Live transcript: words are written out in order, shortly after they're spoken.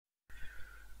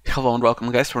Hello and welcome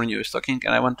guys for News Talking,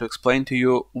 and I want to explain to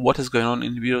you what is going on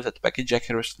in the video that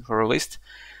WACKYJACKY recently released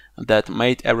that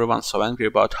made everyone so angry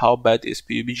about how bad is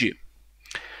PUBG.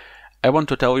 I want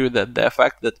to tell you that the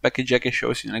effect that WACKYJACKY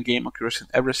shows in a game occurs in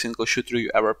every single shooter you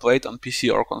ever played on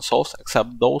PC or consoles,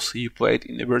 except those you played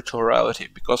in virtual reality,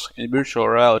 because in virtual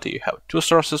reality you have two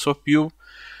sources of view,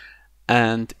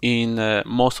 and in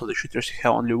most of the shooters you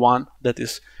have only one that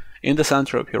is in the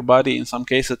center of your body. In some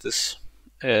cases it is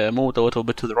moved a little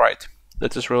bit to the right.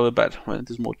 That is really bad when it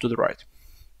is moved to the right.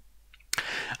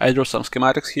 I drew some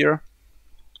schematics here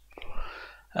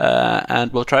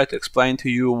and we'll try to explain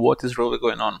to you what is really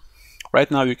going on.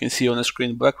 Right now you can see on the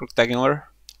screen black rectangular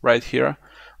right here.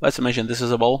 Let's imagine this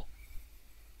is a ball.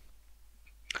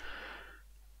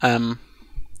 Two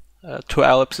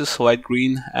ellipses, light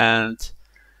green and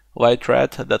light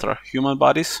red, that are human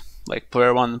bodies, like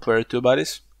player 1 and player 2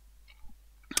 bodies.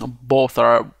 Both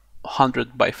are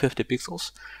 100 by 50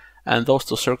 pixels, and those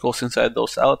two circles inside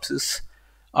those ellipses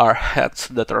are heads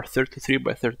that are 33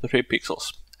 by 33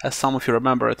 pixels. As some of you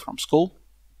remember it from school,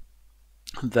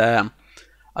 the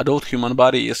adult human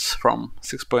body is from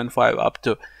 6.5 up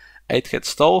to 8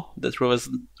 heads tall. That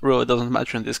really doesn't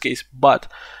matter in this case,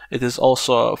 but it is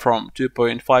also from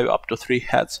 2.5 up to 3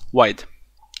 heads wide.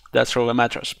 That really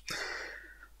matters.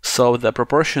 So the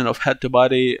proportion of head to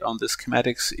body on the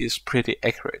schematics is pretty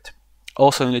accurate.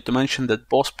 Also, you need to mention that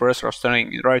both players are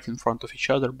standing right in front of each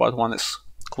other, but one is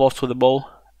close to the ball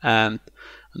and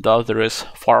the other is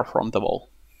far from the ball.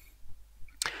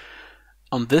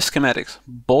 On this schematics,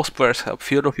 both players have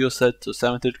field of view set to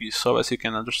 70 degrees, so as you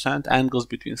can understand, angles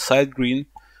between side green,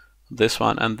 this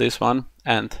one,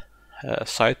 and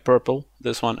side purple,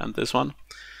 this one and this one,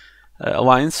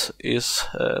 lines is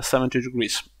 70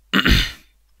 degrees.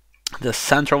 The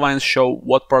center lines show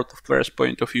what part of player's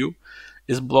point of view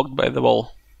is blocked by the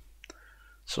wall.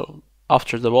 So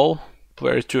after the wall,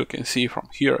 player 2 can see from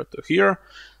here to here,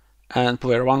 and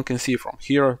player 1 can see from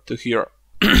here to here.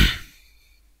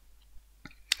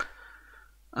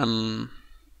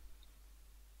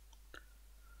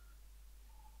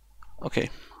 Okay,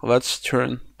 let's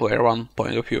turn player 1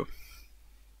 point of view.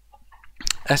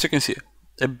 As you can see,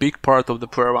 a big part of the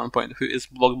player 1 point of view is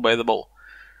blocked by the ball.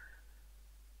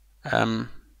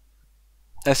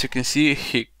 As you can see,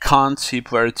 he can't see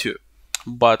player 2,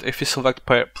 but if you select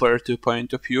player 2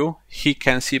 point of view, he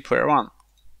can see player 1,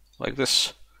 like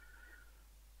this.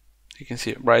 You can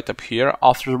see right up here,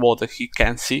 after the wall, that he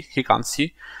can't see,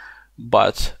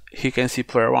 but he can see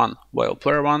player 1, while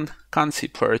player 1 can't see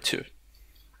player 2.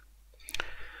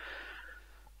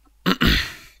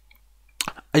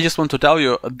 I just want to tell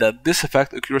you that this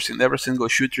effect occurs in every single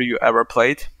shooter you ever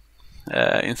played.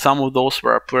 In some of those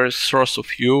where a player's source of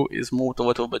view is moved a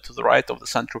little bit to the right of the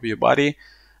center of your body,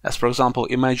 as for example,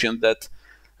 imagine that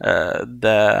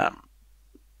the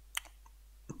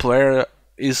player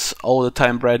is all the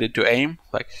time ready to aim,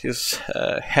 like his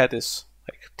head is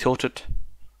like tilted.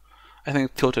 I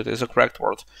think tilted is a correct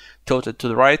word, tilted to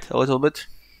the right a little bit.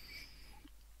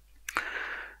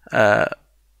 That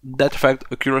effect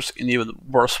occurs in even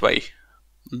worse way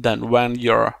than when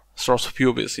your source of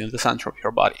view is in the center of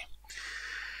your body.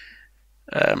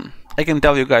 I can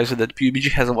tell you guys that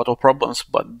PUBG has a lot of problems,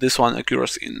 but this one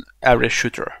occurs in every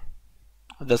shooter.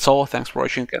 That's all, thanks for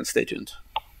watching and stay tuned.